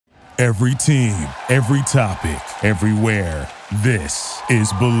Every team, every topic, everywhere. This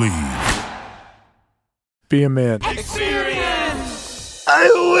is Believe. Be a man. Experience! Are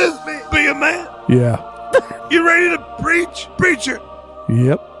you with me? Be a man. Yeah. You ready to preach? Preacher.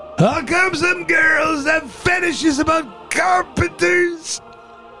 Yep. How come some girls have fetishes about carpenters?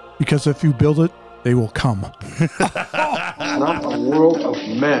 Because if you build it, they will come. Not a world of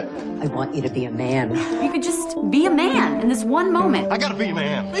men. I want you to be a man. You could just be a man in this one moment. I gotta be a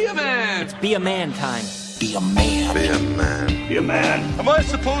man. Be a man. It's be a man time. Be a man. Be a man. Be a man. Am I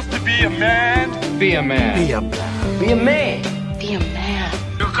supposed to be a man? Be a man. Be a man. Be a man. Be a man.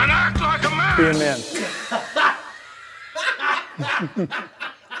 You can act like a man. Be a man.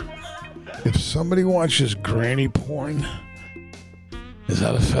 If somebody watches granny porn, is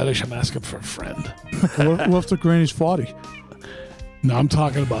that a fetish? I'm asking for a friend. What if the granny's 40? No, I'm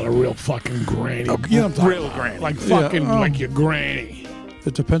talking about a real fucking granny. You know what I'm talking Real about? granny. Like fucking, Yeah, like your granny.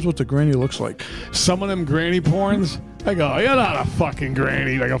 It depends what the granny looks like. Some of them granny porns, I go, you're not a fucking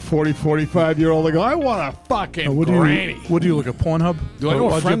granny. Like a 40, 45-year-old. I go, I want a fucking granny. What do you look at Pornhub? Do I know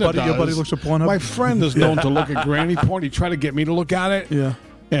a friend that does? Your buddy looks at Pornhub? My friend is known to look at granny porn. He tried to get me to look at it. Yeah.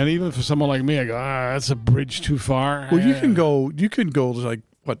 And even for someone like me, I go, that's a bridge too far. Well, you can go like,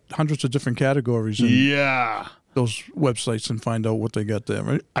 what, hundreds of different categories in Yeah. those websites and find out what they got there,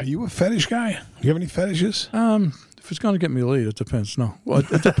 right? Are you a fetish guy? Do you have any fetishes? If it's going to get me laid, it depends. No. Well,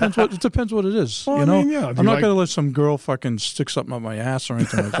 it depends what it is. Well, you I know? mean, yeah, I'm not going to let some girl fucking stick something up my ass or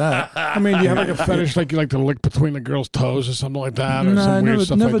anything like that. I mean, do you have like a fetish, like you like to lick between the girl's toes or something like that? Or No, some I've weird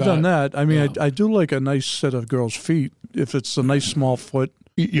stuff never like done that. I mean, Yeah. I do like a nice set of girls' feet. If it's a nice small foot,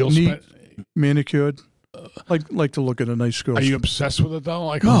 You'll neat, spend, manicured. Like to look at a nice girl's are you obsessed with it though?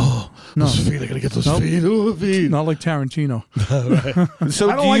 Like, No. those feet, I gotta get those Nope. feet. Ooh, feet. Not like Tarantino. So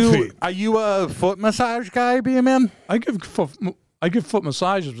I don't like feet. are you a foot massage guy, be a man? I give foot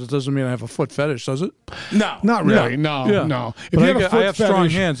massages, but it doesn't mean I have a foot fetish, does it? No. Not really. Yeah. No, Yeah. no. If But you I, had a get- foot I have strong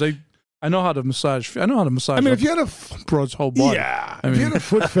fetish- hands. I know how to massage. I know how to massage. I mean, a if you had a broad's whole body. yeah, I if you mean- had a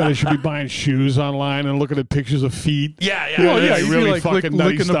foot fetish, you'd be buying shoes online and looking at pictures of feet. Yeah, yeah. Oh, yeah, you'd really be like fucking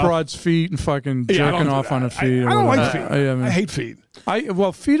nutty licking the stuff. broad's feet and fucking Yeah, I don't jerking do off on her that. feet. I don't like feet. I hate feet.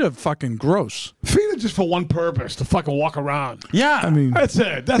 Well, feet are fucking gross. Feet are just for one purpose, to fucking walk around. Yeah. I mean, That's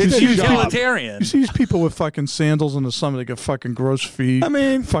it. That's it's their job. utilitarian. you see these people with fucking sandals in the summer. They got fucking gross feet. I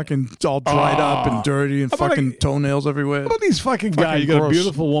mean- fucking all dried up and dirty and How about fucking toenails everywhere. How about these fucking guys? You got a gross.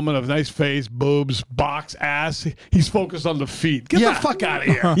 beautiful woman of nice face, boobs, box, ass. He's focused on the feet. Get Yeah. the fuck out of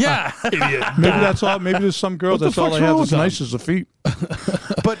here. Yeah. Idiot. Maybe that's all. Maybe there's some girls What the that's all fuck's they have wrong that's with nice is the feet.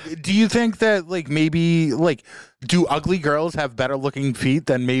 But do you think that, like, maybe, like, do ugly girls have better looking feet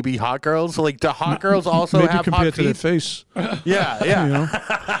than maybe hot girls? Like, do hot girls also Maybe have compared hot to their feet? face. Yeah, yeah. You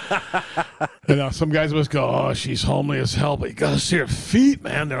know, You know, some guys must go, oh, she's homely as hell, but you got to see her feet,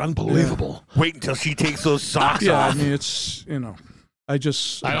 man. They're unbelievable. Wait until she takes those socks yeah. I off. mean, it's I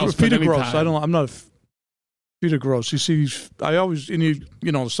don't feet spend are any gross. time. I'm not. Feet are gross. You see, I always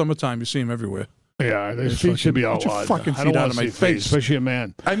the summertime you see them everywhere. Yeah, their It's feet should be fucking- all get your odd. fucking I don't feet out wanna of my see feet, face. especially a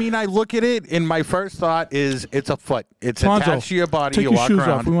man. I mean, I look at it, and my first thought is it's a foot. It's Tonzo, attached to your body. take You your walk shoes around.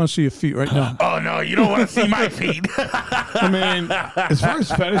 off. We want to see your feet right now. Oh, no, you don't want to see my feet. I mean, as far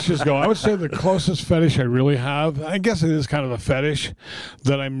as fetishes go, I would say the closest fetish I really have, I guess it is kind of a fetish,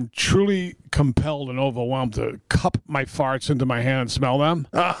 that I'm truly compelled and overwhelmed to cup my farts into my hand and smell them.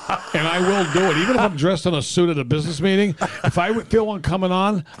 And I will do it. Even if I'm dressed in a suit at a business meeting, if I would feel one coming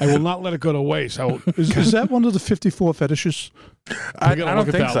on, I will not let it go to waste. I will. Is that one of the 54 fetishes? I gotta don't look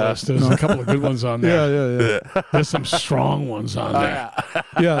at think that so. list. There's a couple of good ones on there. Yeah. There's some strong ones on there.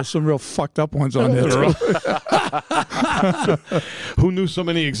 Yeah, some real fucked up ones on there too. Who knew so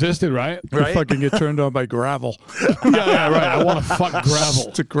many existed, right? You fucking get turned on by gravel. Yeah, right. I want to fuck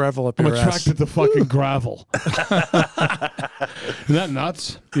gravel. Stick gravel up I'm your attracted ass. to fucking gravel. Isn't that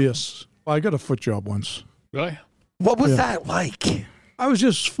nuts? Yes. Well, I got a foot job once. Really? What was that like? I was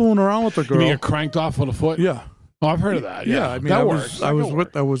just fooling around with the You girl. mean you're cranked off on a foot? Yeah. Oh, I've heard of that. Yeah, I mean, that I works. was,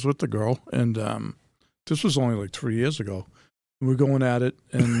 I was with the girl, and this was only like 3 years ago. We were going at it,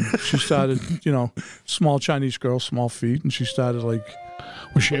 and she started, small Chinese girl, small feet, and she started like,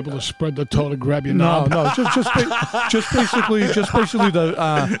 Was she able to spread the toe to grab your no, knob? just basically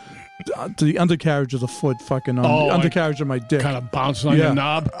the undercarriage of the foot, fucking on the like undercarriage of my dick. Kind of bouncing on your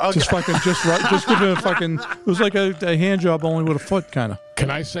knob. Just fucking, just give it a fucking. It was like a hand job only with a foot, kind of. Can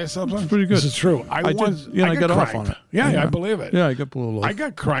I say something? It's pretty good. This is true. I I got off cranked. on it. Yeah, I believe it. Yeah, I got a little. I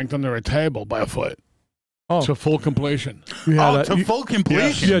got cranked under a table by a foot. Oh, To full completion. you had To full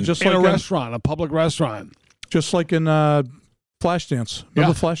completion. Yeah, just in like a restaurant, a public restaurant. just like in Flash dance.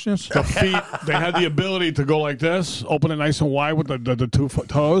 Remember flash dance? The feet, they had the ability to go like this, open it nice and wide with the 2 foot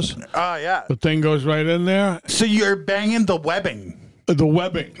toes. Oh, yeah. The thing goes right in there. So you're banging the webbing. The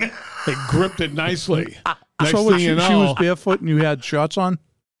webbing. They gripped it nicely. Next So thing she you know, was barefoot and you had shorts on?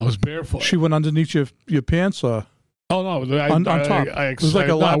 I was barefoot. She went underneath your pants? Or? Oh, no. On top. It was like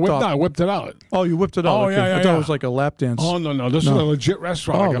a laptop. I whipped it out. Oh, you whipped it out. Oh, okay. yeah, I thought yeah. it was like a lap dance. Oh, no. This is a legit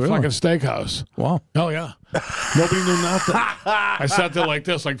restaurant, Oh, like a really? fucking steakhouse. Wow. Oh, yeah. Nobody knew nothing. I sat there like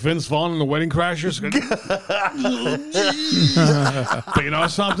this, like Vince Vaughn in The Wedding Crashers. But you know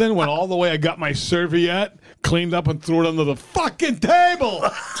something? Went all the way. I got my serviette, cleaned up, and threw it under the fucking table.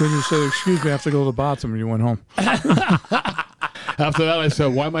 So you said, excuse me, I have to go to the bathroom, and you went home. After that, I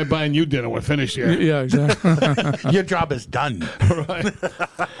said, why am I buying you dinner? We're finished here. Yeah, exactly. Your job is done. Right.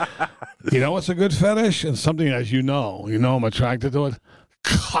 You know what's a good fetish? And something, as you know I'm attracted to it.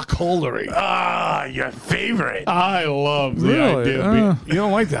 Cockholdery. Ah, your favorite. I love the Really? idea. Of you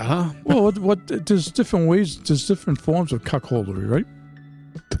don't like that, huh? Well, what? There's different ways. There's different forms of cuckoldery, right?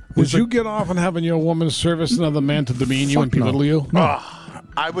 Would you get off on having your woman service another man to demean you and Fuck no. belittle you?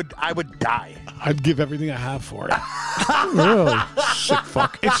 I would die. I'd give everything I have for it. Really? Sick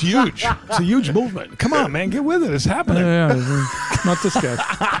fuck. It's huge. It's a huge movement. Come on, man. Get with it. It's happening. Yeah, not this guy.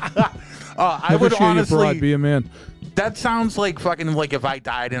 I Never would share your honestly. broad, be a man. That sounds like fucking like if I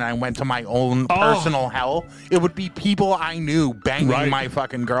died and I went to my own Oh. personal hell, it would be people I knew banging Right. my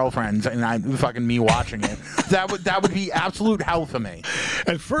fucking girlfriends and fucking me watching it. That would be absolute hell for me.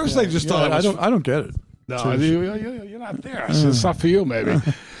 At first, I just thought it was I don't get it. No, you're not there. It's not for you, maybe.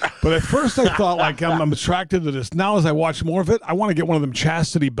 But at first, I thought, like, I'm attracted to this. Now, as I watch more of it, I want to get one of them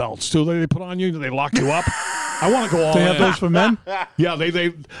chastity belts, too, that they put on you. They lock you up. I want to go all They in. have those for men? Yeah,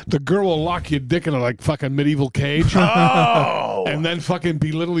 the girl will lock your dick in a, like, fucking medieval cage. Oh. And then fucking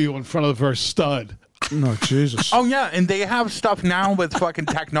belittle you in front of her stud. No, Jesus. Oh yeah, and they have stuff now with fucking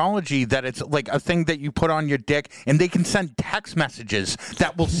technology that it's like a thing that you put on your dick, and they can send text messages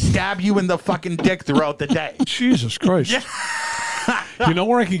that will stab you in the fucking dick throughout the day. Jesus Christ. You know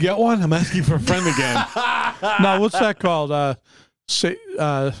where I can get one? I'm asking for a friend again. Now, what's that called?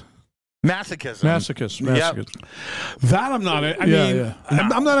 Masochism. Masochist. That I'm not. I Yeah, mean, yeah.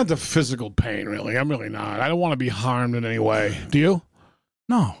 I'm not into physical pain, really. I'm really not. I don't want to be harmed in any way. Do you?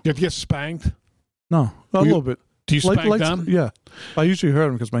 No, You have to get spanked? no, a You- little bit. Do you spank them? Yeah, I usually hurt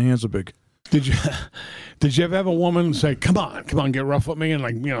them because my hands are big. Did you ever have a woman say, come on, get rough with me, and,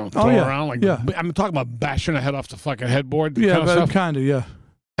 like, throw her yeah. around? Like, Yeah. I'm talking about bashing her head off the fucking headboard. Yeah, kind of but stuff. kind of. Yeah,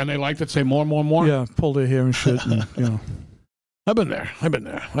 And they like to say more and more and more? yeah. Pull their hair and shit. And, I've been there. I've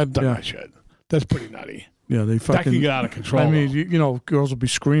done Yeah. that shit. That's pretty nutty. yeah. They That fucking can get out of control. I mean, though. girls will be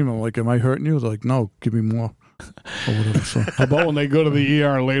screaming like, "Am I hurting you?" They're like, "No, give me more," or whatever. So. How about when they go to the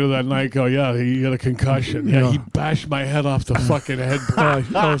ER later that night, go, yeah, he got a concussion. Yeah, Yeah. he bashed my head off the fucking headboard.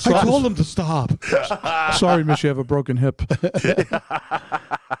 I Sorry, told him to stop. sorry, miss, you have a broken hip.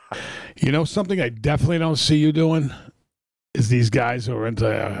 You know something I definitely don't see you doing? Is these guys who are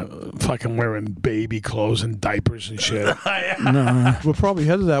into fucking wearing baby clothes and diapers and shit. No, we're probably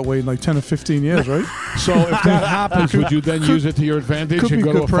headed that way in like 10 or 15 years, right? So if that happens, would you then use it to your advantage Could and be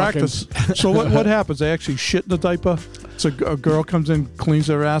go to good a practice. So what happens? They actually shit in the diaper. So a girl comes in, cleans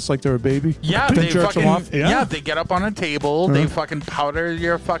their ass like they're a baby. Yeah, then they jerks fucking them off. Yeah. they get up on a table, they fucking powder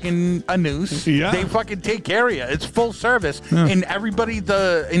your fucking anus. Yeah. They fucking take care of you. It's full service, and everybody,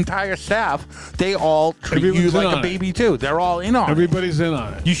 the entire staff, they all treat you Everyone's in like on a it. fucking too. They're all in on it. Everybody's in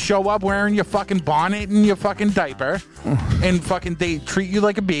on it. You show up wearing your fucking bonnet and your fucking diaper, and fucking they treat you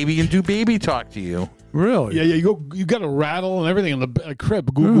like a baby and do baby talk to you. Really? Yeah, you got a rattle and everything in the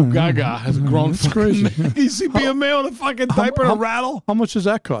crib. Goo Goo Gaga has grown. That's crazy. You see me a male with a fucking diaper and a rattle? How much does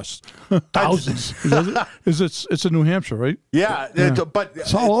that cost? Thousands. It's in New Hampshire, right? Yeah, but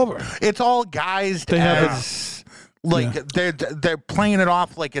It's all over. it's all guys. They have as, like they're playing it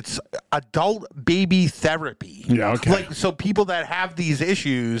off like it's adult baby therapy. Yeah, okay. Like so, people that have these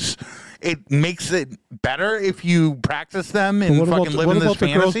issues, it makes it better if you practice them and fucking live in this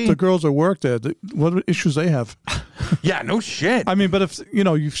fantasy. the girls that work there? What issues they have? Yeah, no shit. I mean, but if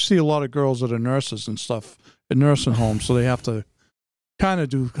you see a lot of girls that are nurses and stuff in nursing homes, so they have to kind of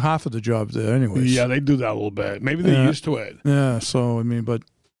do half of the job there, anyways. Yeah, they do that a little bit. Maybe they're Yeah. used to it. Yeah. So I mean, but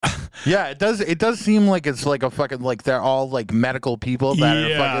Yeah, it does. It does seem like it's like a fucking like they're all like medical people that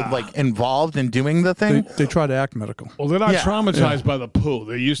are fucking like involved in doing the thing. They try to act medical. Well, they're not traumatized by the poo.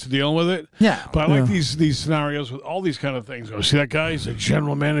 They're used to dealing with it. Yeah. But I like these scenarios with all these kind of things. Oh, see that guy? He's a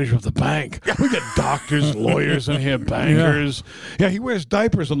general manager of the bank. We got doctors, lawyers in here, bankers. Yeah, he wears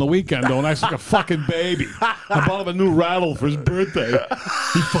diapers on the weekend, though, and acts like a fucking baby. I bought him a new rattle for his birthday.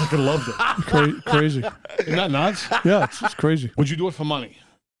 He fucking loved it. Crazy. Isn't that nuts? Yeah, it's crazy. Would you do it for money?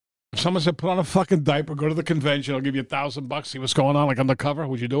 If someone said, put on a fucking diaper, go to the convention, I'll give you $1,000, see what's going on, like undercover,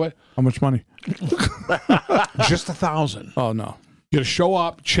 would you do it? How much money? Just 1,000. Oh, no. You gotta show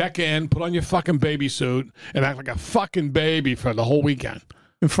up, check in, put on your fucking baby suit, and act like a fucking baby for the whole weekend.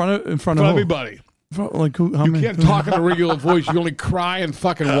 In front of For who? everybody. Like who? How You many? can't talk in a regular voice. You only cry and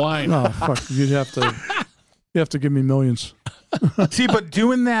fucking whine. Oh, fuck. You have to give me millions. See, but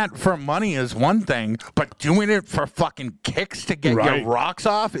doing that for money is one thing, but doing it for fucking kicks to get your rocks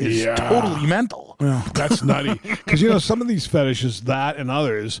off is totally mental. Yeah. That's nutty. Because, some of these fetishes, that and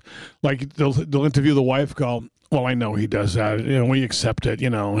others, like they'll interview the wife, go, well, I know he does that. We accept it.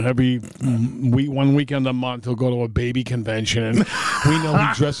 Every one weekend a month, he'll go to a baby convention, and we know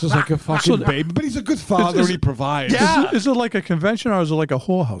he dresses like a fucking baby, but he's a good father and he provides. Yeah. Is it like a convention or is it like a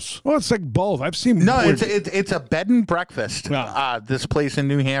whorehouse? Well, it's like both. I've seen. No, it's a bed and breakfast. This place in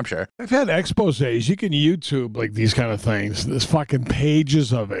New Hampshire. I've had exposés. You can YouTube like these kind of things. There's fucking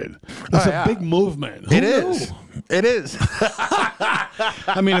pages of it. It's a big movement. Who It knew? is. It is.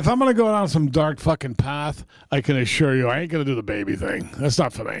 I mean, if I'm gonna go down some dark fucking path, I can assure you, I ain't gonna do the baby thing. That's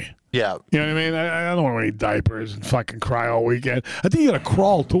not for me. Yeah. You know what I mean? I don't want to eat diapers and fucking cry all weekend. I think you gotta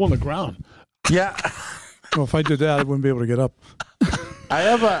crawl too on the ground. Yeah. Well, if I did that, I wouldn't be able to get up. I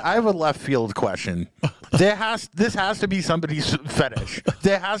have a left field question. This has to be somebody's fetish.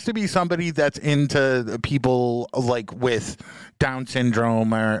 There has to be somebody that's into people like with Down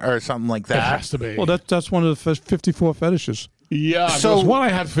syndrome or something like that. It has to be. Well, that's one of the 54 fetishes. Yeah. So- There was one I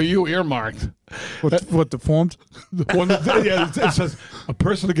had for you earmarked. What deformed? The one it says a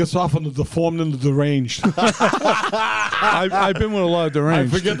person that gets off on the deformed and the deranged. I've been with a lot of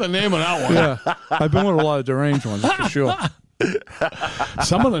deranged. I forget the name of that one. Yeah, I've been with a lot of deranged ones for sure.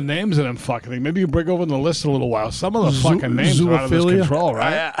 Some of the names of them fucking thing. Maybe you break over the list a little while. Some of the fucking names are out of this zoophilia. control,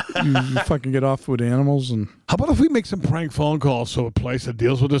 right? You fucking get off with animals and. How about if we make some prank phone calls to a place that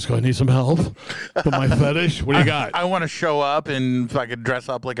deals with this? Go, I need some help with my fetish. What do you got? I want to show up and fucking dress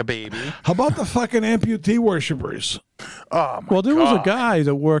up like a baby. How about the fucking amputee worshippers? Oh my Well, there was a God. guy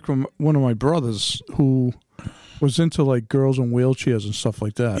that worked with one of my brothers who was into like girls in wheelchairs and stuff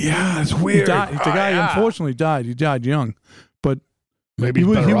like that. Yeah, it's He weird. died. The guy unfortunately died. He died young, but Maybe he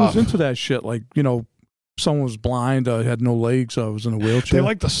he's was better off. into that shit. Like someone was blind, had no legs, so I was in a They wheelchair.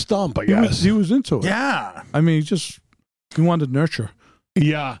 like the stump, I he guess. was into it. Yeah. I mean, he wanted to nurture.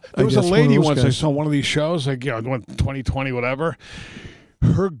 Yeah. There was a guess one of lady those once I guys. saw one of these shows, like, 2020, whatever.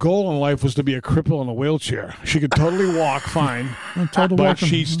 Her goal in life was to be a cripple in a wheelchair. She could totally walk fine, I told her but walking-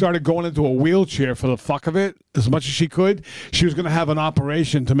 she started going into a wheelchair for the fuck of it as much as she could. She was going to have an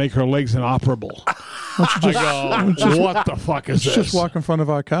operation to make her legs inoperable. I go, what the fuck is this? Just walk in front of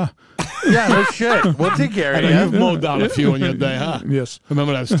our car. Yeah, no shit. We'll take care of You've you. mowed down a few in your day, huh? Yes.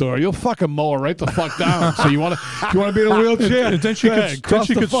 Remember that story? You'll fucking mow her right the fuck down. So you want to be in a wheelchair? And then she Go ahead, could cross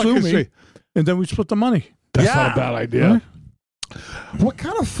the sue fucking me, street. and then we split the money. That's Yeah. not a bad idea. What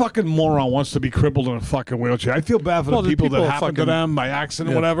kind of fucking moron wants to be crippled in a fucking wheelchair? I feel bad for Well, the the people people that are happen to fucking- them by accident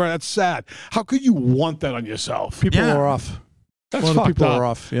or Yeah. whatever. That's sad. How could you want that on yourself? People Yeah. are off. That's a lot of fucked people up. are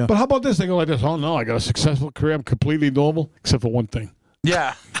off. Yeah. But how about this? They go like this. Oh, no, I got a successful career. I'm completely normal, except for one thing.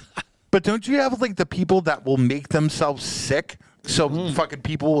 Yeah. But don't you have like the people that will make themselves sick so fucking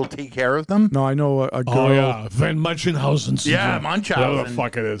people will take care of them? No, I know a girl. Oh, yeah. Van Munchausen syndrome. Yeah, Whatever the Munchausen.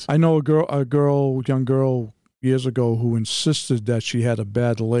 fuck it is. I know young girl years ago who insisted that she had a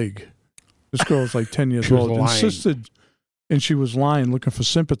bad leg. This girl was like 10 years She was old. lying. Insisted, and she was lying, looking for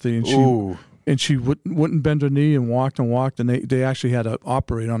sympathy, and Ooh. she wouldn't bend her knee and walked, and they actually had to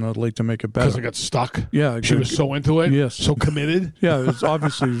operate on her leg to make it Because better. I got stuck. Yeah, She was so into it. Yes. So committed. yeah. It's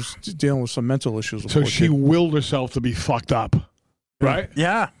obviously was dealing with some mental issues. So poor she kid. willed herself to be fucked up. Right?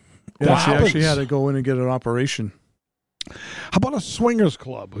 Yeah. Yeah, What she actually happens? had to go in and get an operation. How about a swingers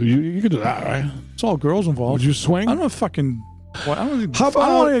club? You could do that, right? It's all girls involved. Would you swing? I don't know fucking. I don't How I don't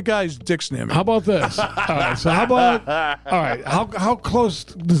about- want a guy's dicks near me. How about this? All right. So how about? All right. How close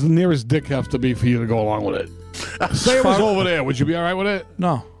does the nearest dick have to be for you to go along with it? Say it was over there. Would you be all right with it?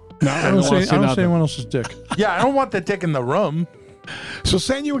 No, No, I don't say anyone else's dick. Yeah, I don't want the dick in the room. So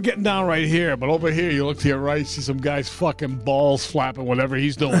saying you were getting down right here, but over here you look to your right, see some guy's fucking balls flapping, whatever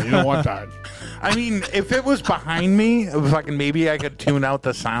he's doing. You don't want that. I mean, if it was behind me, maybe I could tune out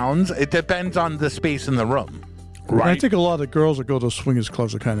the sounds. It depends on the space in the room. Right. I think a lot of the girls that go to swingers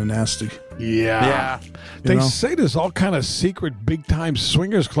clubs are kind of nasty. Yeah. They say there's all kind of secret big-time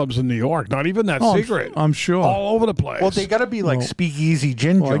swingers clubs in New York. Not even that secret. I'm sure. All over the place. Well, they got to be like speakeasy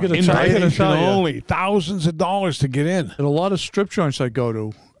gin joints. Invitation only. Thousands of dollars to get in. At a lot of strip joints I go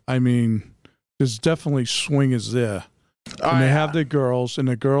to, I mean, there's definitely swingers there. And they have their girls, and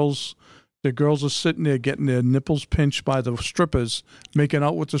the girls are sitting there getting their nipples pinched by the strippers, making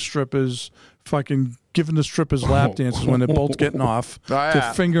out with the strippers, fucking giving the strippers lap dances when they're both getting off.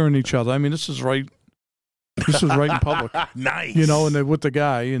 They're fingering each other. I mean, this is right in public. Nice. You know, and they're with the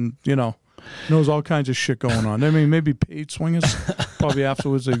guy, and, you know, knows all kinds of shit going on. I mean, maybe paid swingers. Probably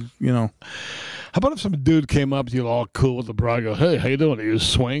afterwards, they, you know. How about if some dude came up to you all cool with the bra, go, hey, how you doing? Do you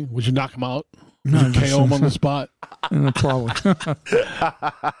swing? Would you knock him out? Would you KO him on the spot? Probably. How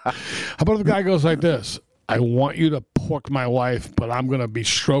about if the guy goes like this? I want you to pork my wife, but I'm going to be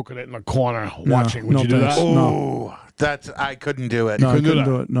stroking it in the corner watching. Would you do that? Oh, I couldn't do it. No, I couldn't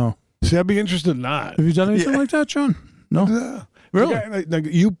do it. No. See, I'd be interested in that. Have you done anything like that, John? No. Yeah. Really? Guy, like,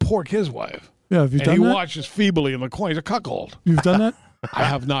 you pork his wife. Yeah, have you done that? And that? he watches feebly in the corner. He's a cuckold. You've done that? I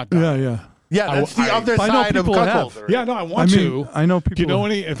have not done it. Yeah. Yeah, that's the other side of cuckold. Yeah, no, I want to. I know people. Do you know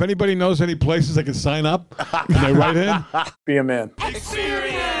if anybody knows any places I can sign up? Can they write in? Be a man.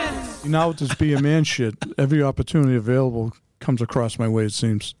 Experience. Now with this be a man shit, every opportunity available comes across my way, it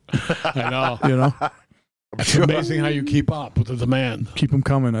seems. I know. You know? It's amazing how you keep up with the demand. Keep them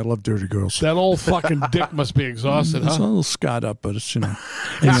coming. I love dirty girls. That old fucking dick must be exhausted, It's huh? a little scarred up, but it's, you know.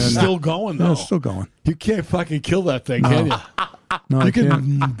 It's still going, though. Yeah, it's still going. You can't fucking kill that thing, can you? No, You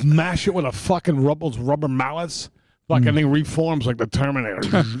can mash it with a fucking rubber mallets. Fucking thing reforms like the Terminator.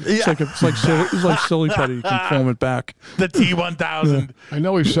 It's like silly putty. You can form it back. The T-1000. I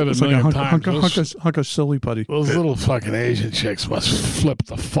know we've said it a million times. Hunk of silly putty. Those little fucking Asian chicks must flip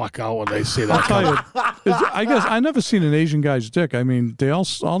the fuck out when they see that. I guess I never seen an Asian guy's dick. I mean,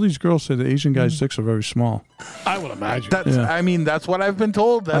 all these girls say the Asian guys' dicks are very small. I would imagine. I mean, that's what I've been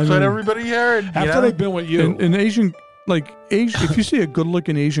told. That's what everybody heard. After they've been with you. An Asian, if you see a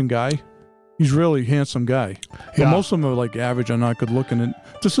good-looking Asian guy, he's really a handsome guy. But most of them are like average or not good looking. And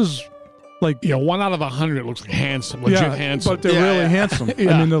this is like 1 out of 100 looks like handsome, legit handsome. But they're really handsome.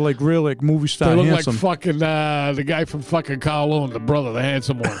 I mean, they're like real like movie star They look handsome. like fucking the guy from fucking Kowloon, the brother, the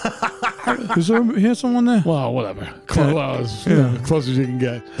handsome one. Is there a handsome one there? Well, whatever. As close as you can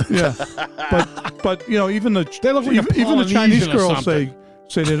get. Yeah, but even the They look like even the Chinese girls something.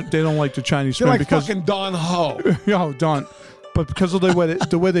 say they don't like the Chinese They're men like because fucking Don Ho. Don. But because of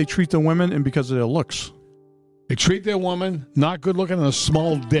the way they treat the women and because of their looks. They treat their woman not good looking and a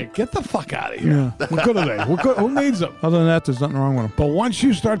small dick. Get the fuck out of here. Yeah. What good are they? Who needs them? Other than that, there's nothing wrong with them. But once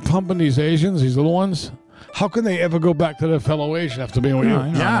you start pumping these Asians, these little ones, how can they ever go back to their fellow Asian after being with you?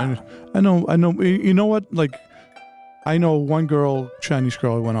 I know. You know what? Like, I know one Chinese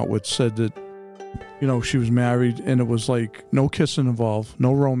girl I went out with said that, she was married and it was like no kissing involved,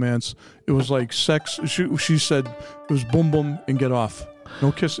 no romance. It was like sex. She said it was boom boom and get off.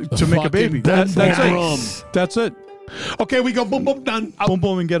 No kissing to make a baby. That's it. That's it. Okay, we go boom boom done. Boom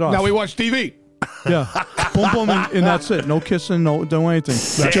boom and get off. Now we watch TV. Yeah, boom boom and that's it. No kissing, no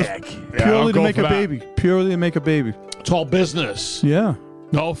anything. Just purely to make a baby. Purely to make a baby. It's all business. Yeah.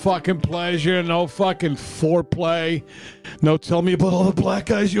 No fucking pleasure, no fucking foreplay. No tell me about all the black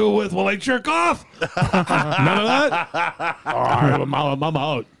guys you were with while I jerk off. None of that? All right, I'm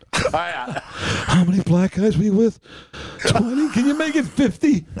out. How many black guys were you with? 20? Can you make it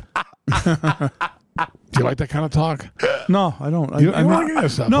 50? Do you like that kind of talk? No, I don't.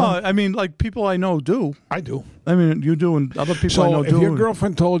 I mean, like people I know do. I do. I mean, you do, and other people I know do. So if your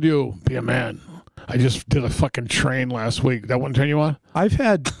girlfriend told you, be a man, I just did a fucking train last week, that wouldn't turn you on? I've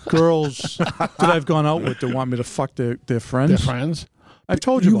had girls that I've gone out with that want me to fuck their friends. Their friends? I've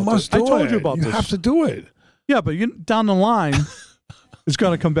told you about this. I told you about this. You have to do it. Yeah, but down the line, it's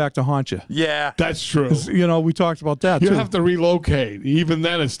going to come back to haunt you. Yeah. That's true. We talked about that, you too. You have to relocate. Even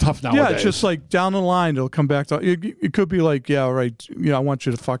then, it's tough nowadays. Yeah, it's just like down the line, it'll come back to... It could be like, yeah, right, I want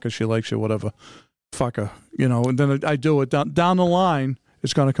you to fuck her, she likes you, whatever. Fuck her, and then I do it. Down the line,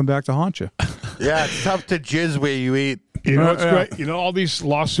 it's going to come back to haunt you. Yeah, it's tough to jizz where you eat. You know what's great? All these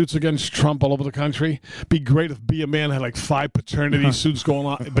lawsuits against Trump all over the country? Be great if Be a Man had like 5 paternity suits going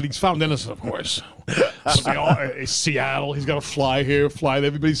on. But he's found innocent, of course. So Seattle, he's got to fly here, fly there.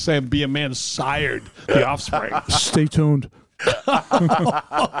 Everybody's saying Be a Man sired the offspring. Stay tuned.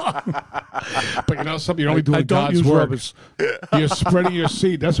 But you know something? You're only doing I don't God's use work. rubbers. You're spreading your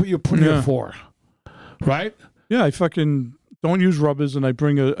seed. That's what you're putting it for. Right? Yeah, I fucking don't use rubbers, and I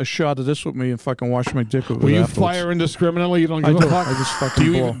bring a shot of this with me and fucking wash my dick with it. Will you afterwards. fire indiscriminately? You don't give I a do. fuck? I just fucking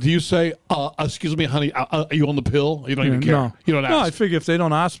do you, blow. even, do you say, excuse me, honey, are you on the pill? You don't even care. No. You don't ask. No, I figure if they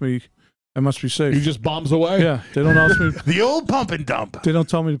don't ask me, I must be safe. You just bombs away? Yeah, they don't ask me. The old pump and dump. They don't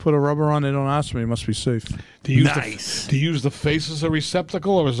tell me to put a rubber on. They don't ask me. It must be safe. Do you Nice. do you use the face as a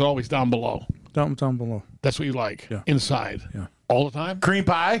receptacle, or is it always down below? Down below. That's what you like? Yeah. Inside? Yeah. All the time? Cream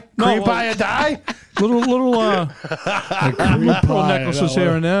pie? No, Cream well- pie or die? Little Little necklaces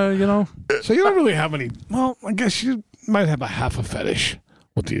here and there, you know. So you don't really have any. Well, I guess you might have a half a fetish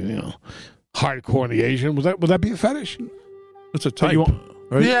with the hardcore in the Asian. Would that be a fetish? It's a type, you want-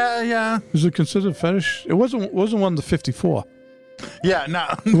 right? Yeah. Is it considered fetish? It wasn't one of the 54. Yeah, no.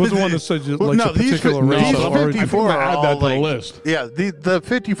 It wasn't one that said you Well, likes no, a particular these race. no, or origin. 54 I think are I add all that to the like, list. Yeah, the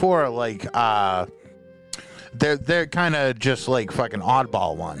 54 are like, they're kind of just like fucking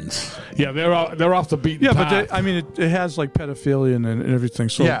oddball ones. Yeah, they're off the beaten Yeah, path. but it has like pedophilia and everything.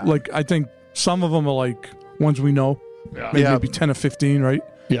 So, Yeah. like, I think some of them are like ones we know, Yeah. maybe 10 or 15, right?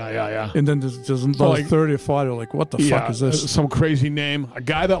 Yeah. And then there's another like- 30 or 40 are like, what the fuck is this? Some crazy name. A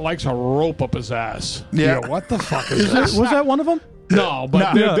guy that likes a rope up his ass. Yeah. You go, what the fuck is this? Was that one of them? No,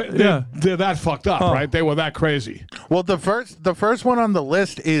 but No. they're that fucked up, Oh. right? They were that crazy. Well, the first one on the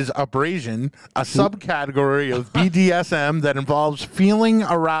list is abrasion, a subcategory of BDSM that involves feeling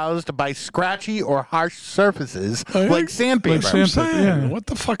aroused by scratchy or harsh surfaces like sandpaper. Like sandpaper. Saying, Yeah. what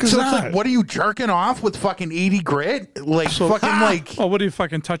the fuck is So that? it's like, what are you jerking off with fucking 80 grit? Like fucking like. Oh, what are you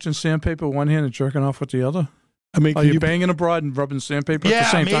fucking touching sandpaper with one hand and jerking off with the other? I mean, Are can you you banging a broad and rubbing sandpaper at Yeah, the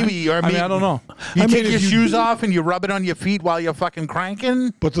same maybe, time? or I mean, maybe- I don't know. You I mean, take your if you- shoes off and you rub it on your feet while you're fucking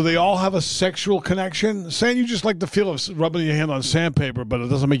cranking. But do they all have a sexual connection? Saying you just like the feel of rubbing your hand on sandpaper, but it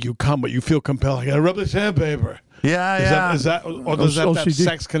doesn't make you come, but you feel compelled. I gotta rub the sandpaper. Yeah, Is that or does that have OCD.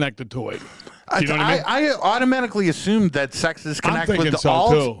 sex connected to it? Do you know what I mean? I automatically assumed that sex is connected thinking with so,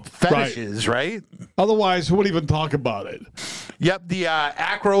 all too. fetishes, right? Otherwise, who would even talk about it? Yep, the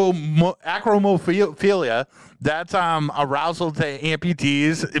acromophilia. That's arousal to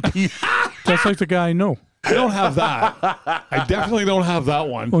amputees. That's like the guy I know. I don't have that. I definitely don't have that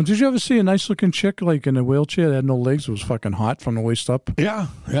one. Well, did you ever see a nice looking chick like in a wheelchair that had no legs? It was fucking hot from the waist up. Yeah,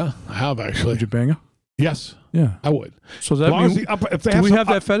 I have actually. Did you bang her? Yes, Yeah. I would. So As that long as means, the upper, if they do have we some have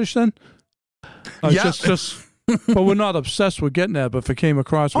that fetish then? Yeah. Just. But we're not obsessed with getting that. But if it came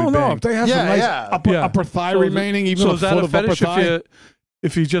across, we Oh no! bang. If they have Yeah, some nice yeah. upper thigh So is it- remaining, even so a is that foot a of upper fetish thigh,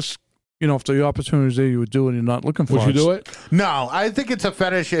 if you just if the opportunity is there, you would do it and you're not looking for would you it. do it? No, I think it's a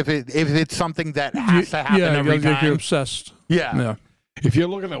fetish if it's something that has to happen Yeah, every you're time. obsessed. Yeah. Yeah. If you're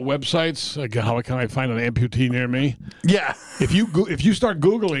looking at websites, like how can I find an amputee near me? Yeah. If you start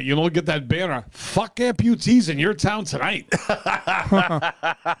Googling, you'll get that banner. Fuck amputees in your town tonight.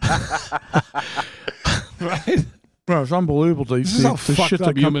 Right? Bro, it's unbelievable. This is how fucked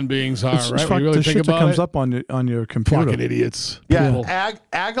up human beings are, right? When you really the think shit that about comes it, up on your computer. fucking idiots. Yeah. People.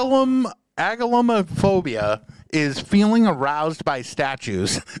 Agalomophobia is feeling aroused by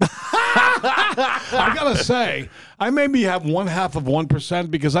statues. I gotta say, I maybe have 1/2 of 1%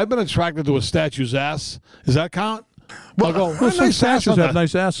 because I've been attracted to a statue's ass. Does that count? I'll go, Well, some nice ass statues on have that.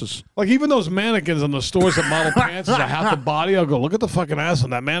 nice asses. Like even those mannequins in the stores that model pants is a half the body. I'll go, look at the fucking ass on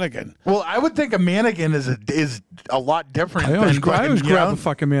that mannequin. Well, I would think a mannequin is a lot different I always, than I always fucking, grab you a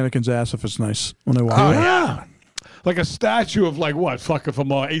fucking mannequin's ass if it's nice when I walk. know? Oh, in. yeah. Like a statue of like what? Fucking from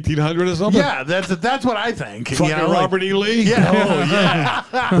 1800 or something? Yeah, that's what I think. Fucking you know, like- Robert E. Lee? Yeah. Oh, yeah.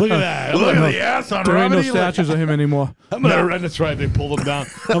 Look at that. Look at the ass on There ain't no Robert E. Lee. statues of him anymore. I'm gonna, that's right, they pulled him down.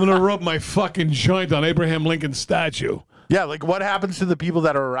 I'm going to rub my fucking joint on Abraham Lincoln's statue. Yeah, like what happens to the people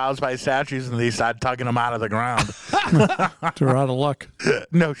that are aroused by statues and they start tugging them out of the ground? They're out of luck.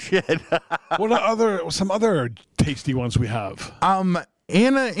 No shit. What are some other tasty ones we have?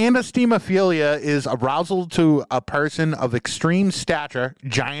 Anastemophilia is arousal to a person of extreme stature,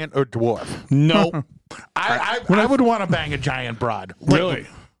 giant or dwarf. No. I would want to bang a giant broad. Like, Really?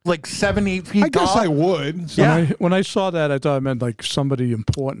 Like 7-8 feet I guess tall. I would. So Yeah. When I saw that, I thought it meant like somebody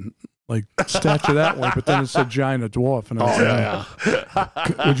important, like stature that way. But then it said giant or dwarf, and I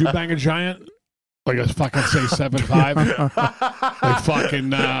was Would you bang a giant? Like a fucking say 7'5"? Like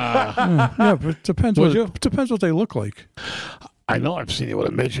fucking yeah, but it depends. Would you? Depends what they look like. I know I've seen you with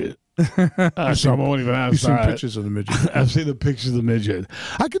a midget. So I won't even ask. You've seen All right. pictures of the midget. I've seen the pictures of the midget.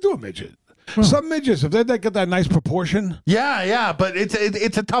 I could do a midget. Some midgets, if they get that nice proportion, Yeah, but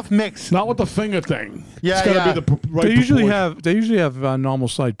it's a tough mix. not with the finger thing. Yeah, it's gotta yeah. be the right They usually proportion. have normal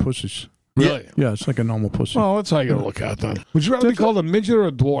sized pussies. Really? Yeah, it's like a normal pussy. Well, that's how you gotta look at that. Would you rather be called a midget or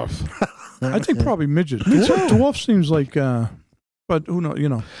a dwarf? I think probably midget. Dwarf seems like, but who knows? You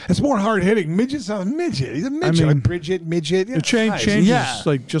know, It's more hard hitting. Midget's not a midget. He's a midget. mean, like Bridget, midget. Yeah, it nice. changes Yeah.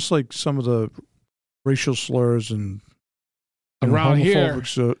 like just like some of the racial slurs and Around here,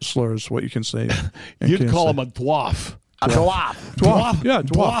 homophobic slurs. What you can say, and you'd can't call say. him a dwarf. A dwarf. Dwarf. Yeah,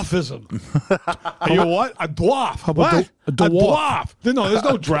 dwarf. Dwarfism. Are you what? A dwarf. How about what? a dwarf? dwarf. No, there's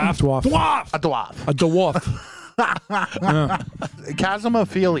no draft. Dwarf. Dwarf. A dwarf. A dwarf.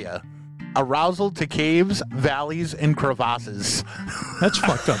 Chasmophilia. Arousal to caves, valleys, and crevasses. That's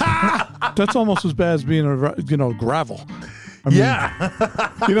fucked up. That's almost as bad as being gravel. I mean,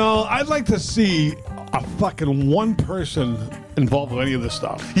 Yeah. You know, I'd like to see a fucking one person involved with any of this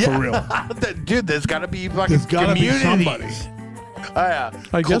stuff. For real. Dude, there's got to be fucking There's got to be communities. somebody. Oh, yeah.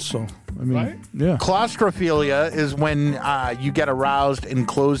 I guess so. I mean, Right? yeah. Claustrophilia is when you get aroused in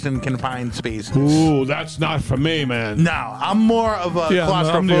closed and confined spaces. Ooh, that's not for me, man. No, I'm more of a Yeah,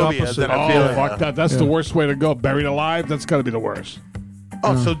 I'm the claustrophobia opposite. than Oh, a philia. fuck that. That's the worst way to go. Buried alive, that's got to be the worst.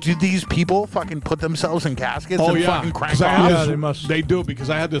 Oh, so do these people fucking put themselves in caskets Oh, and yeah. fucking crank 'Cause I off? had Yeah, this- they must. They do,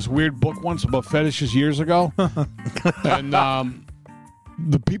 because I had this weird book once about fetishes years ago. And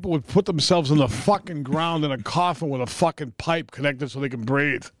the people would put themselves in the fucking ground in a coffin with a fucking pipe connected so they can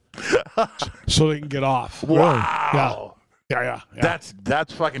breathe. So they can get off. Wow. Yeah. That's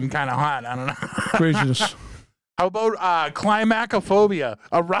fucking kind of hot. I don't know. Craziness. How about climacophobia?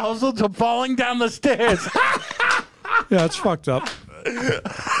 Arousal to falling down the stairs. Yeah, it's fucked up. You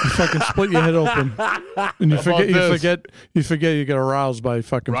fucking split your head open, and you forget you get aroused by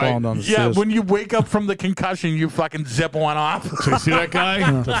fucking Right. falling down the Yeah, stairs. when you wake up from the concussion, you fucking zip one off. So you see that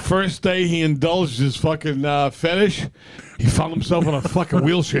guy? The first day he indulged his fucking fetish, he found himself in a fucking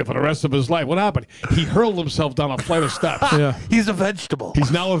wheelchair for the rest of his life. What happened? He hurled himself down a flight of steps. Yeah, He's a vegetable. He's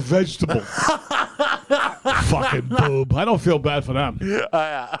now a vegetable. Fucking boob. I don't feel bad for them.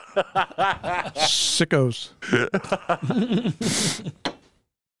 sickos.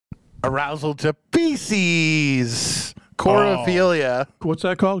 Arousal to feces. Chorophilia. What's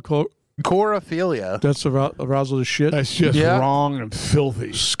that called? Chorophilia. That's arousal to shit. That's just Yeah. wrong and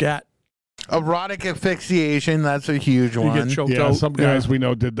filthy. Scat. Erotic asphyxiation. That's a huge You one. get choked Yeah, out. some guys we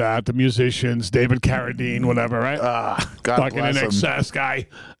know did that. The musicians, David Carradine, whatever, right? God Fucking bless him. NXS guy.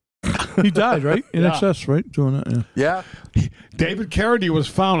 He died, right? In Yeah. excess, right? Doing that. Yeah. Yeah. David Carradine was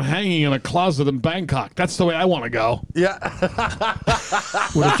found hanging in a closet in Bangkok. That's the way I want to go. Yeah.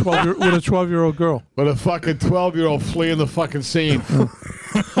 With a 12-year-old girl. With a fucking 12-year-old fleeing the fucking scene.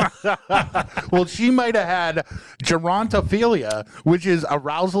 Well, she might have had gerontophilia, which is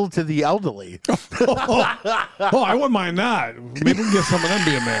arousal to the elderly. Oh, I wouldn't mind that. Maybe we can get some of them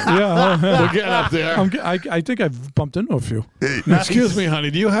being man. Yeah. We're getting up there. I think I've bumped into a few. Excuse me,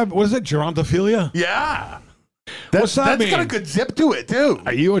 honey. Do you have, what is it, gerontophilia? Yeah. What's that That's got a mean? good zip to it, too.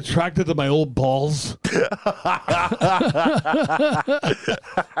 Are you attracted to my old balls?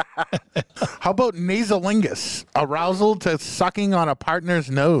 How about nasolingus? Arousal to sucking on a partner's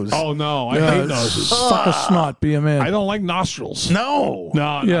nose. Oh, no. I hate those. Suck a snot. Be a man. I don't like nostrils. No.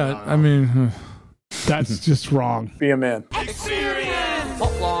 No, Yeah, I mean, that's just wrong. be a man. Be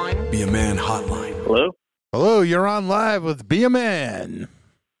a man hotline. Hello? Hello, you're on live with Be a Man.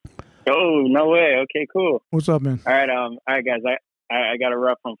 Oh, no way. Okay, cool. What's up, man? All right, guys. I got a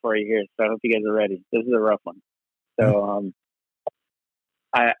rough one for you here, so I hope you guys are ready. This is a rough one. So,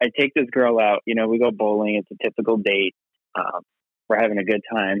 I take this girl out. You know, we go bowling. It's a typical date. We're having a good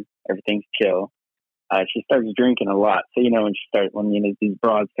time. Everything's chill. She starts drinking a lot. So, you know, when these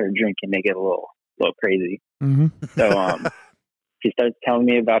broads start drinking, they get a little crazy. Mm-hmm. So, she starts telling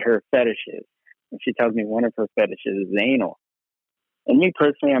me about her fetishes. And she tells me one of her fetishes is anal. And me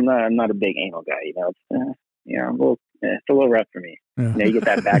personally, I'm not a big anal guy. You know, it's a little rough for me. Yeah. You know, you get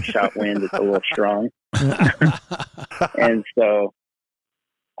that back shot wind; it's a little strong. And so,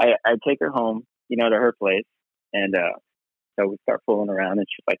 I take her home, you know, to her place, and so we start fooling around. And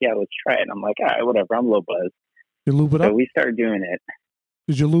she's like, "Yeah, let's try it." And I'm like, "All right, whatever. I'm a little buzzed." You lube it So up? we start doing it.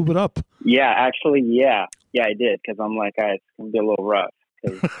 Did you lube it up? Yeah, actually, yeah, I did, because I'm like, all right, it's gonna be a little rough.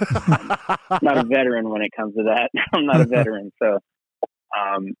 'Cause I'm not a veteran when it comes to that. I'm not a veteran, so.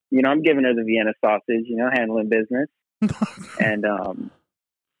 You know, I'm giving her the Vienna sausage, you know, handling business. And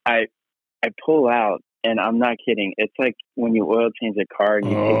I pull out, and I'm not kidding. It's like when you oil change a car and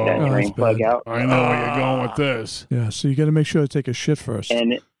you take that drain that's plug bad. out. I know where you're going with this. Yeah, so you got to make sure to take a shit first.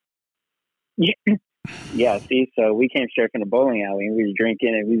 And yeah, see, so we came straight from the bowling alley, and we were drinking,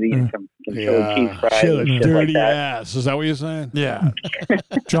 and we were eating some chili cheese fries Shit, a and shit dirty like that. ass. Is that what you're saying? Yeah.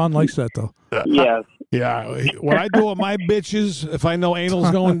 John likes that, though. Yes. Yeah. What I do with my bitches, if I know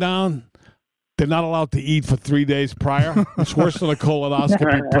anal's going down, They're not allowed to eat for 3 days prior. It's worse than a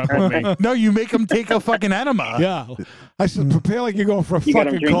colonoscopy prep with me. No, you make them take a fucking enema. Yeah. I said, prepare like you're going for a You got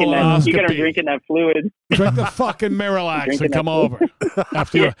fucking him drinking that. colonoscopy. You got him drinking that fluid. Drink the fucking Miralax Drinking and that come over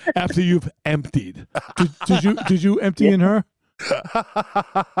after you've emptied. Did you empty in her?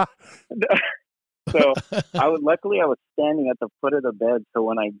 So luckily I was standing at the foot of the bed. So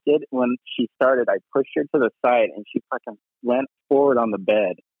when she started, I pushed her to the side and she fucking went forward on the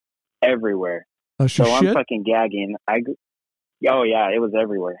bed everywhere. Oh, she so shit? I'm fucking gagging. Oh yeah, it was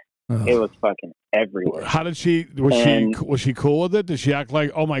everywhere. Oh. It was fucking everywhere. How did was she cool with it? Did she act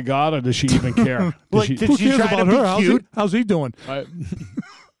like, oh my God, or did she even care? Like, did she try to be cute? How's he doing?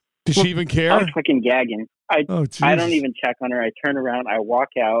 Did she even care? I was fucking gagging. I don't even check on her. I turn around, I walk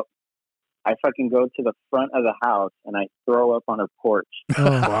out, I fucking go to the front of the house and I throw up on her porch. Oh.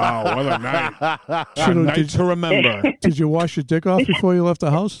 Wow, what a night. A night to remember. Did you wash your dick off before you left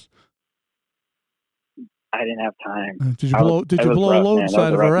the house? I didn't have time. Did you blow a load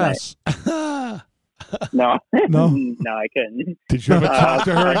inside of her ass? No. No? No, I couldn't. Did you ever talk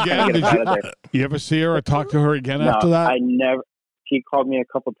to her again? Did you ever see her or talk to her again after that? I never. She called me a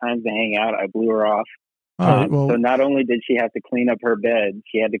couple times to hang out. I blew her off. So not only did she have to clean up her bed,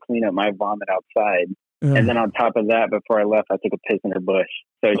 she had to clean up my vomit outside. Yeah. And then on top of that, before I left, I took a piss in her bush.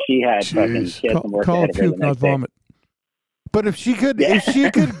 So she had some work ahead of her the next day. Vomit. But if she could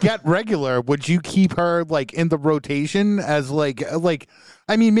get regular, would you keep her like in the rotation as like?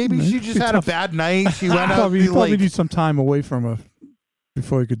 I mean, maybe she just had a bad night. She went out. You probably need some time away from her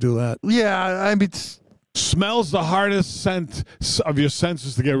before you could do that. Yeah, I mean, smell's the hardest scent of your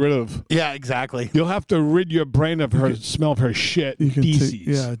senses to get rid of. Yeah, exactly. You'll have to rid your brain of her smell of her shit.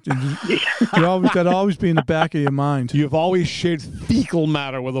 Feces. That'll always be in the back of your mind. You've always shared fecal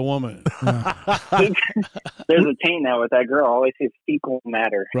matter with a woman. Yeah. There's a taint now with that girl. I always say fecal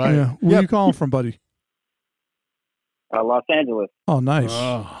matter. Right. Yeah. Where are you calling from, buddy? Los Angeles. Oh, nice.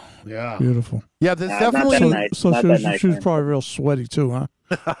 Oh, yeah. Beautiful. Yeah, there's definitely. She was probably real sweaty too, huh?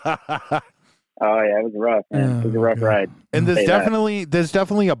 Oh yeah, it was rough, man. It was a rough ride. And there's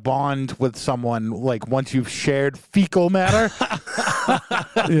definitely a bond with someone like once you've shared fecal matter.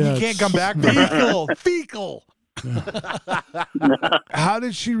 You can't come back. Fecal. How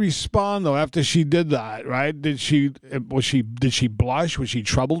did she respond though after she did that? Right? Did she blush? Was she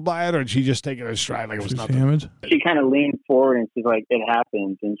troubled by it, or did she just take it as stride like it was nothing? Hammered? She kind of leaned forward and she's like, "It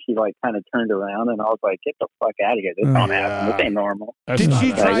happens," and she like kind of turned around, and I was like, "Get the fuck out of here! This don't happen. This ain't normal." Did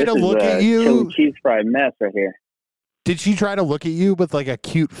she try to look at you? Chili cheese fry mess right here. Did she try to look at you with like a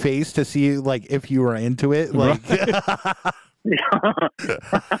cute face to see like if you were into it? Like. No,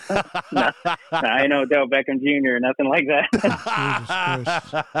 I know Del Beckham Jr. Nothing like that.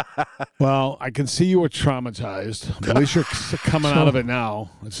 Well, I can see you were traumatized. But at least you're coming out of it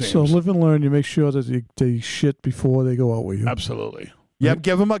now. It seems. So live and learn. You make sure that they shit before they go out with you. Absolutely. Yep.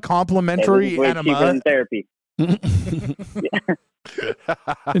 Give them a complimentary enema. In therapy. And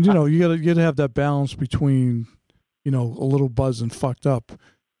you gotta have that balance between a little buzz and fucked up.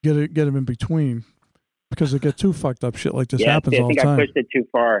 You get them in between. Because they get too fucked up, shit like this happens all the time. I think I pushed it too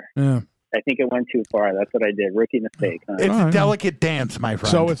far. Yeah. I think it went too far. That's what I did. Rookie mistake. Huh? It's a delicate dance, my friend.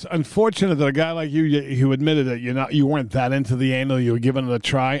 So it's unfortunate that a guy like you admitted that you weren't that into the anal, you were giving it a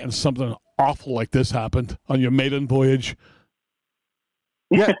try, and something awful like this happened on your maiden voyage.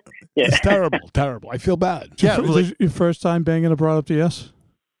 Yeah. It's terrible. I feel bad. Yeah. Your first time banging a broad up the ass?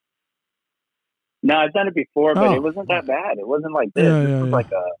 No, I've done it before, but it wasn't that bad. It wasn't like this. This was like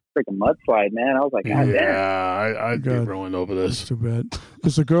a freaking mudslide, man. I was like, God damn. Yeah, I'd be ruined over this. That's too bad.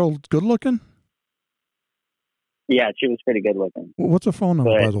 Is the girl good looking? Yeah, she was pretty good looking. What's her phone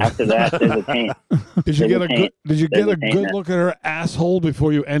number, by the way? After that, there's a taint. Did you get a good look at her asshole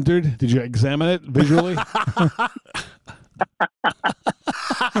before you entered? Did you examine it visually?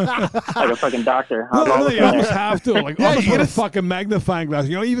 Like a fucking doctor. You almost have to. Like, almost with a fucking magnifying glass.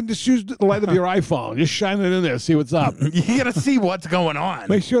 Even just use the light of your iPhone. Just shine it in there, see what's up. You gotta see what's going on.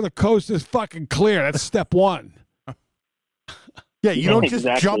 Make sure the coast is fucking clear. That's step one. Yeah, you don't just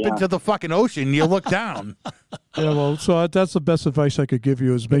jump into the fucking ocean. You look down. Yeah, well, so that's the best advice I could give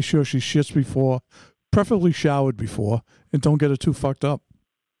you is make sure she shits before, preferably showered before, and don't get her too fucked up.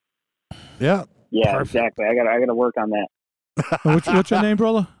 Yeah. Yeah, perfect. Exactly. I gotta work on that. What's your name,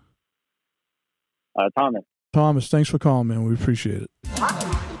 brother? Thomas. Thomas, thanks for calling, man. We appreciate it.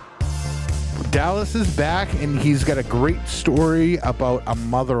 Dallas is back, and he's got a great story about a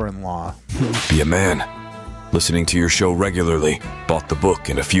mother-in-law. Be a man. Listening to your show regularly. Bought the book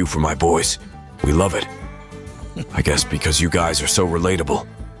and a few for my boys. We love it. I guess because you guys are so relatable.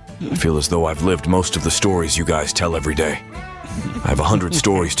 I feel as though I've lived most of the stories you guys tell every day. I have 100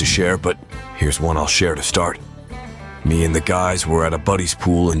 stories to share, but Here's one I'll share to start. Me and the guys were at a buddy's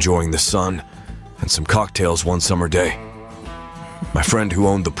pool enjoying the sun and some cocktails one summer day. My friend who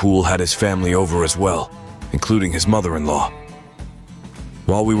owned the pool had his family over as well, including his mother-in-law.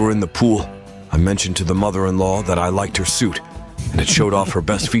 While we were in the pool, I mentioned to the mother-in-law that I liked her suit, and it showed off her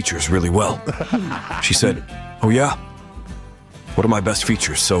best features really well. She said, "Oh yeah? What are my best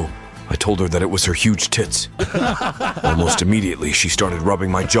features?" So I told her that it was her huge tits. Almost immediately, she started rubbing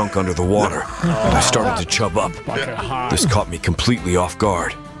my junk under the water, and I started to chub up. This caught me completely off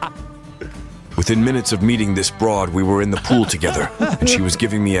guard. Within minutes of meeting this broad, we were in the pool together, and she was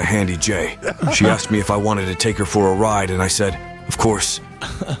giving me a handy J. She asked me if I wanted to take her for a ride, and I said, "Of course,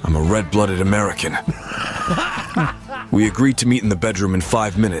 I'm a red-blooded American." We agreed to meet in the bedroom in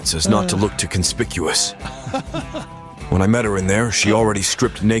 5 minutes as not to look too conspicuous. When I met her in there, she already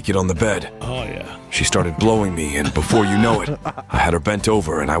stripped naked on the bed. Oh, yeah. She started blowing me, and before you know it, I had her bent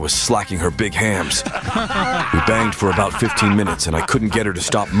over and I was slacking her big hams. We banged for about 15 minutes, and I couldn't get her to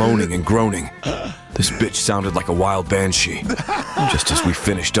stop moaning and groaning. This bitch sounded like a wild banshee. Just as we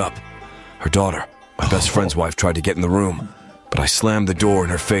finished up, her daughter, my best friend's wife, tried to get in the room, but I slammed the door in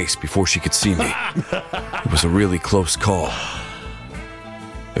her face before she could see me. It was a really close call.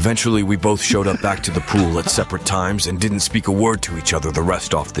 Eventually, we both showed up back to the pool at separate times and didn't speak a word to each other the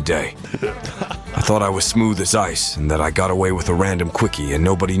rest off the day. I thought I was smooth as ice and that I got away with a random quickie and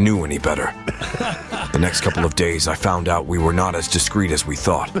nobody knew any better. The next couple of days, I found out we were not as discreet as we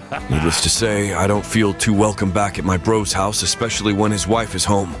thought. Needless to say, I don't feel too welcome back at my bro's house, especially when his wife is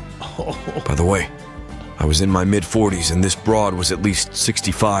home. By the way, I was in my mid-40s and this broad was at least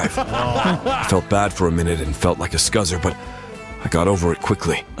 65. I felt bad for a minute and felt like a scuzzer, but I got over it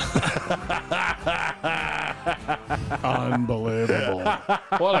quickly. Unbelievable.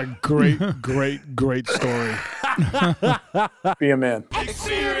 What a great story. Be a man.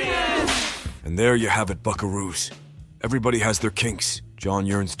 And there you have it, buckaroos. Everybody has their kinks. John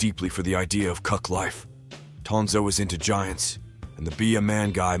yearns deeply for the idea of cuck life. Tonzo is into giants, and the Be a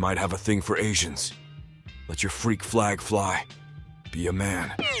Man guy might have a thing for Asians. Let your freak flag fly. Be a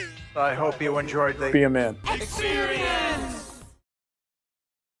man. I hope you enjoyed the Be a man.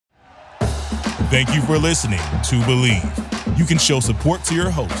 Thank you for listening to Believe. You can show support to your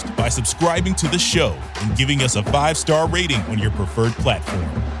host by subscribing to the show and giving us a 5-star rating on your preferred platform.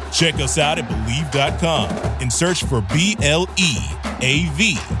 Check us out at Believe.com and search for BLEAV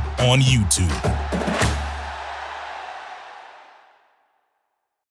on YouTube.